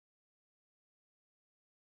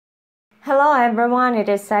Hello everyone, it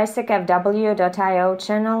is Asic fw.io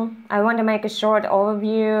channel. I want to make a short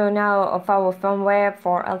overview now of our firmware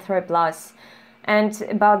for L3 Plus and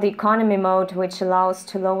about the economy mode, which allows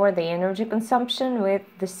to lower the energy consumption with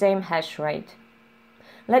the same hash rate.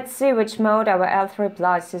 Let's see which mode our L3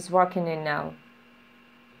 Plus is working in now.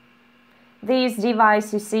 This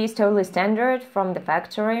device you see is totally standard from the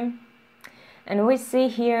factory, and we see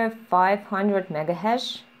here 500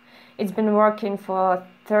 megahash. It's been working for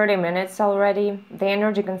 30 minutes already. The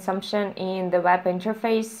energy consumption in the web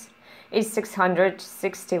interface is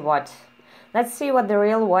 660 watt. Let's see what the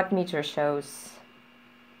real watt meter shows.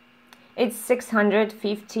 It's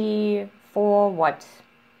 654 watt.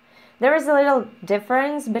 There is a little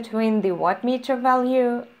difference between the watt meter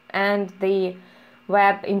value and the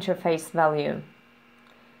web interface value.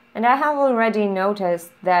 And I have already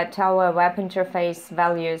noticed that our web interface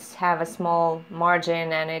values have a small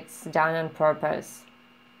margin, and it's done on purpose.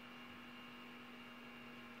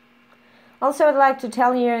 Also, I'd like to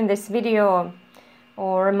tell you in this video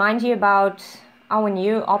or remind you about our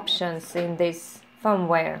new options in this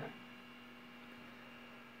firmware.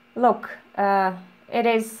 Look, it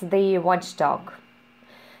is the watchdog.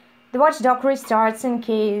 The watchdog restarts in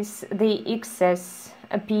case the X's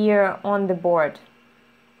appear on the board.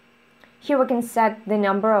 Here we can set the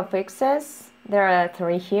number of X's. There are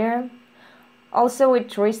 3 here. Also, it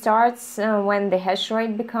restarts when the hash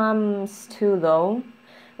rate becomes too low.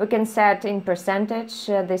 We can set in percentage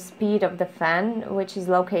the speed of the fan, which is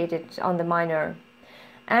located on the miner.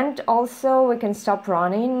 And also we can stop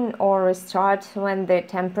running or restart when the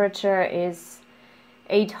temperature is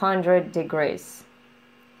 800 degrees.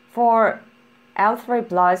 For L3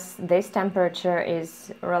 Plus, this temperature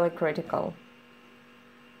is really critical.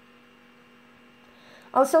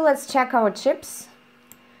 Also, let's check our chips,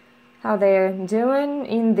 how they're doing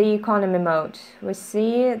in the economy mode. We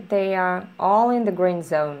see they are all in the green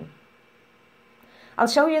zone. I'll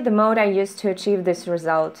show you the mode I used to achieve this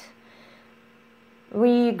result.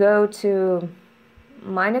 We go to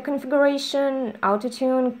miner configuration,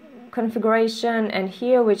 auto-tune configuration, and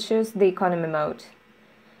here we choose the economy mode.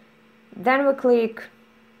 Then we click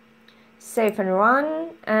Save and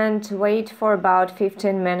Run and wait for about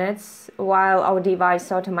 15 minutes while our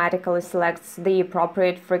device automatically selects the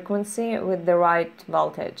appropriate frequency with the right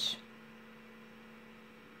voltage.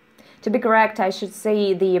 To be correct, I should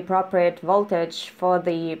say the appropriate voltage for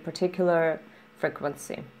the particular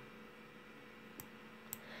frequency.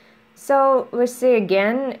 So we see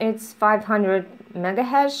again it's 500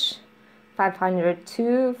 megahash,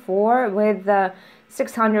 502.4 with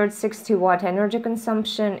 660 watt energy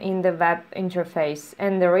consumption in the web interface,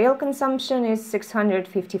 and the real consumption is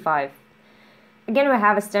 655. Again, we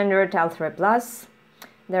have a standard L3 Plus.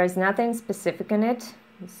 There is nothing specific in it.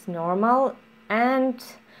 It's normal. And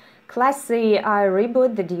classy, I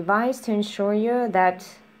reboot the device to ensure you that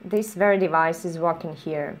this very device is working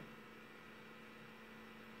here.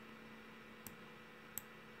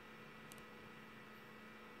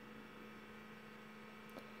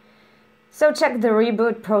 So check the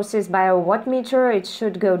reboot process by our watt meter. It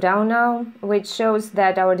should go down now, which shows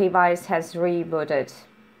that our device has rebooted.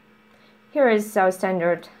 Here is our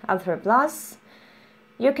standard L3 Plus.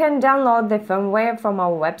 You can download the firmware from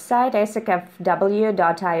our website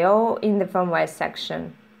asicfw.io in the firmware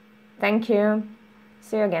section. Thank you.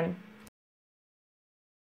 See you again.